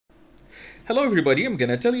Hello everybody, I'm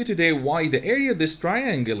gonna tell you today why the area of this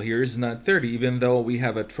triangle here is not 30 even though we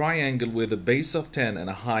have a triangle with a base of 10 and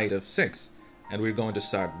a height of 6. And we're going to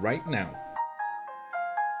start right now.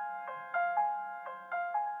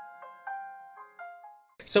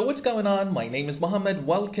 So what's going on? My name is Mohammed.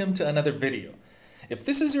 Welcome to another video. If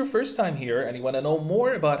this is your first time here and you want to know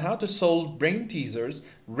more about how to solve brain teasers,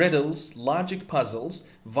 riddles, logic puzzles,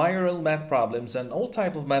 viral math problems, and all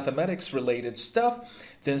type of mathematics related stuff,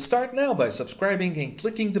 then start now by subscribing and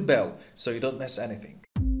clicking the bell so you don't miss anything.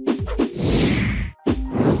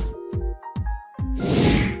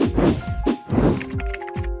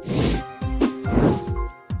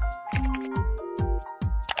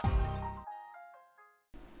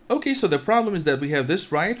 Okay, so the problem is that we have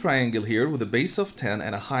this right triangle here with a base of 10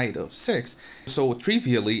 and a height of 6. So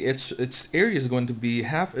trivially, its area is going to be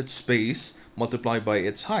half its base multiplied by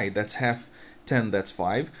its height. That's half 10, that's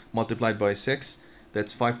 5, multiplied by 6,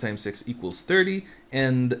 that's 5 times 6 equals 30.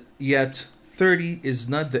 And yet 30 is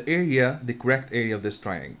not the area, the correct area of this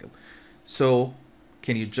triangle. So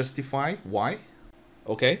can you justify why?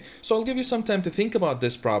 Okay, so I'll give you some time to think about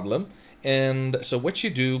this problem. And so what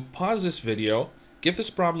you do, pause this video, give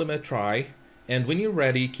this problem a try, and when you're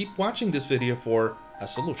ready, keep watching this video for a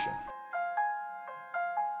solution.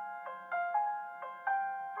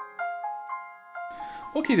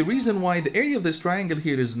 Okay, the reason why the area of this triangle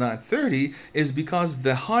here is not 30 is because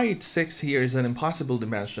the height 6 here is an impossible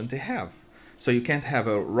dimension to have. So you can't have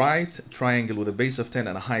a right triangle with a base of 10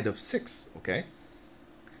 and a height of 6, okay?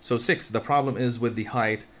 So 6, the problem is with the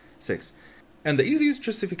height 6. And the easiest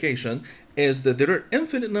justification is that there are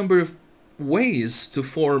infinite number of ways to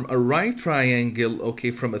form a right triangle, okay,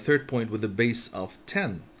 from a third point with a base of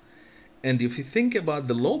 10. And if you think about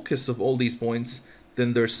the locus of all these points,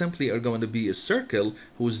 then there simply are going to be a circle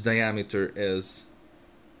whose diameter is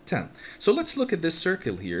 10. So let's look at this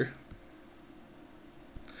circle here.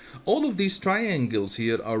 All of these triangles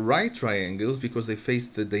here are right triangles because they face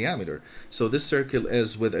the diameter. So this circle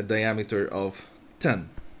is with a diameter of 10.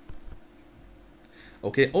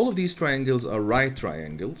 Okay, all of these triangles are right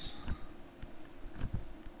triangles.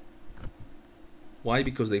 Why?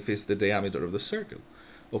 Because they face the diameter of the circle.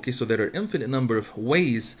 Okay, so there are infinite number of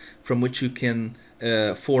ways from which you can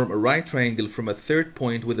form a right triangle from a third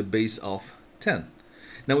point with a base of 10.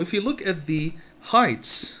 Now, if you look at the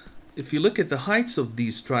heights, of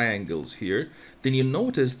these triangles here, then you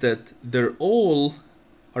notice that they're all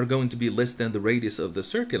are going to be less than the radius of the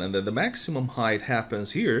circle, and then the maximum height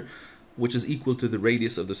happens here, which is equal to the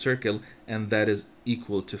radius of the circle, and that is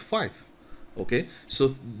equal to 5. Okay,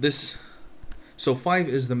 so 5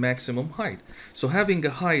 is the maximum height. So having a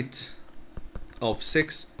height of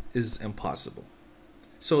 6 is impossible.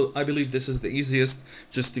 So I believe this is the easiest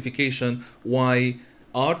justification why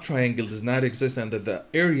our triangle does not exist and that the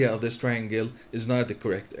area of this triangle is not the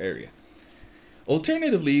correct area.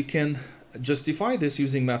 Alternatively, you can justify this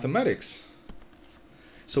using mathematics.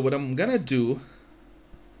 So what I'm gonna do,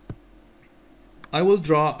 I will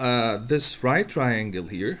draw this right triangle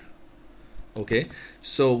here. Okay,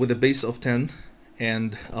 so with a base of 10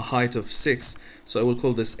 and a height of 6, so I will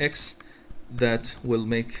call this x. That will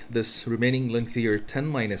make this remaining length here 10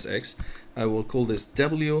 minus x. I will call this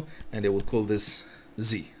w, and I will call this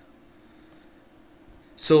z.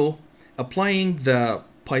 So applying the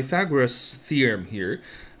Pythagoras theorem here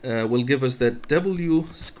will give us that w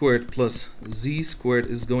squared plus z squared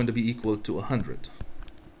is going to be equal to 100.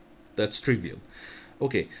 That's trivial.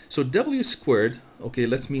 Okay, so w squared, okay,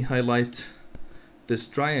 let me highlight this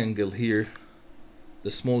triangle here,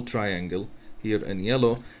 the small triangle here in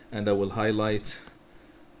yellow, and I will highlight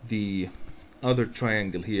the other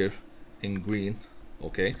triangle here in green.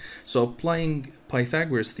 Okay, so applying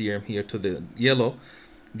Pythagoras theorem here to the yellow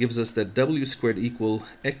gives us that w squared equal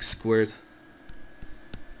x squared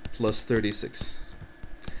plus 36.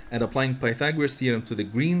 And applying Pythagoras theorem to the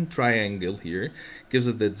green triangle here gives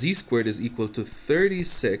us that z squared is equal to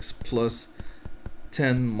 36 plus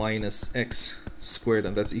 10 minus x squared,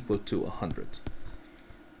 and that's equal to 100.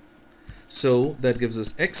 So that gives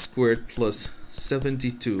us x squared plus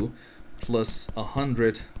 72 plus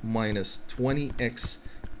 100 minus 20x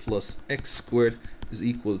plus x squared is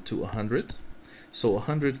equal to 100. So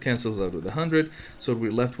 100 cancels out with 100, so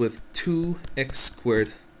we're left with 2x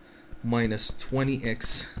squared minus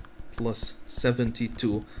 20x plus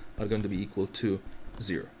 72 are going to be equal to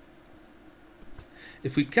 0.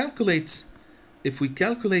 If we calculate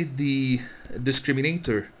the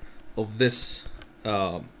discriminator of this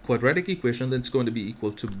quadratic equation, then it's going to be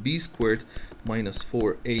equal to b squared minus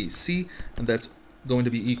 4ac, and that's going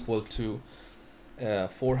to be equal to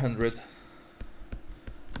 400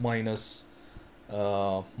 minus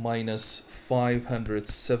minus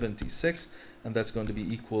 576, and that's going to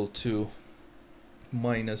be equal to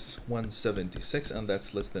minus 176, and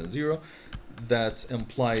that's less than 0. That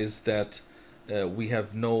implies that we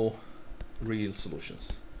have no real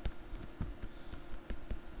solutions.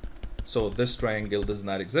 So this triangle does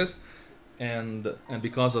not exist, and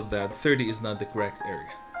because of that, 30 is not the correct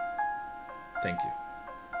area. Thank you.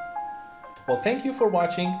 Well, thank you for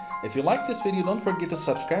watching. If you like this video, don't forget to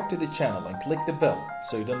subscribe to the channel and click the bell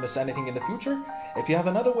so you don't miss anything in the future. If you have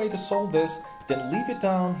another way to solve this, then leave it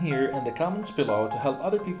down here in the comments below to help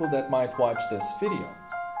other people that might watch this video.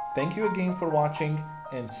 Thank you again for watching,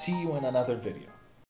 and see you in another video.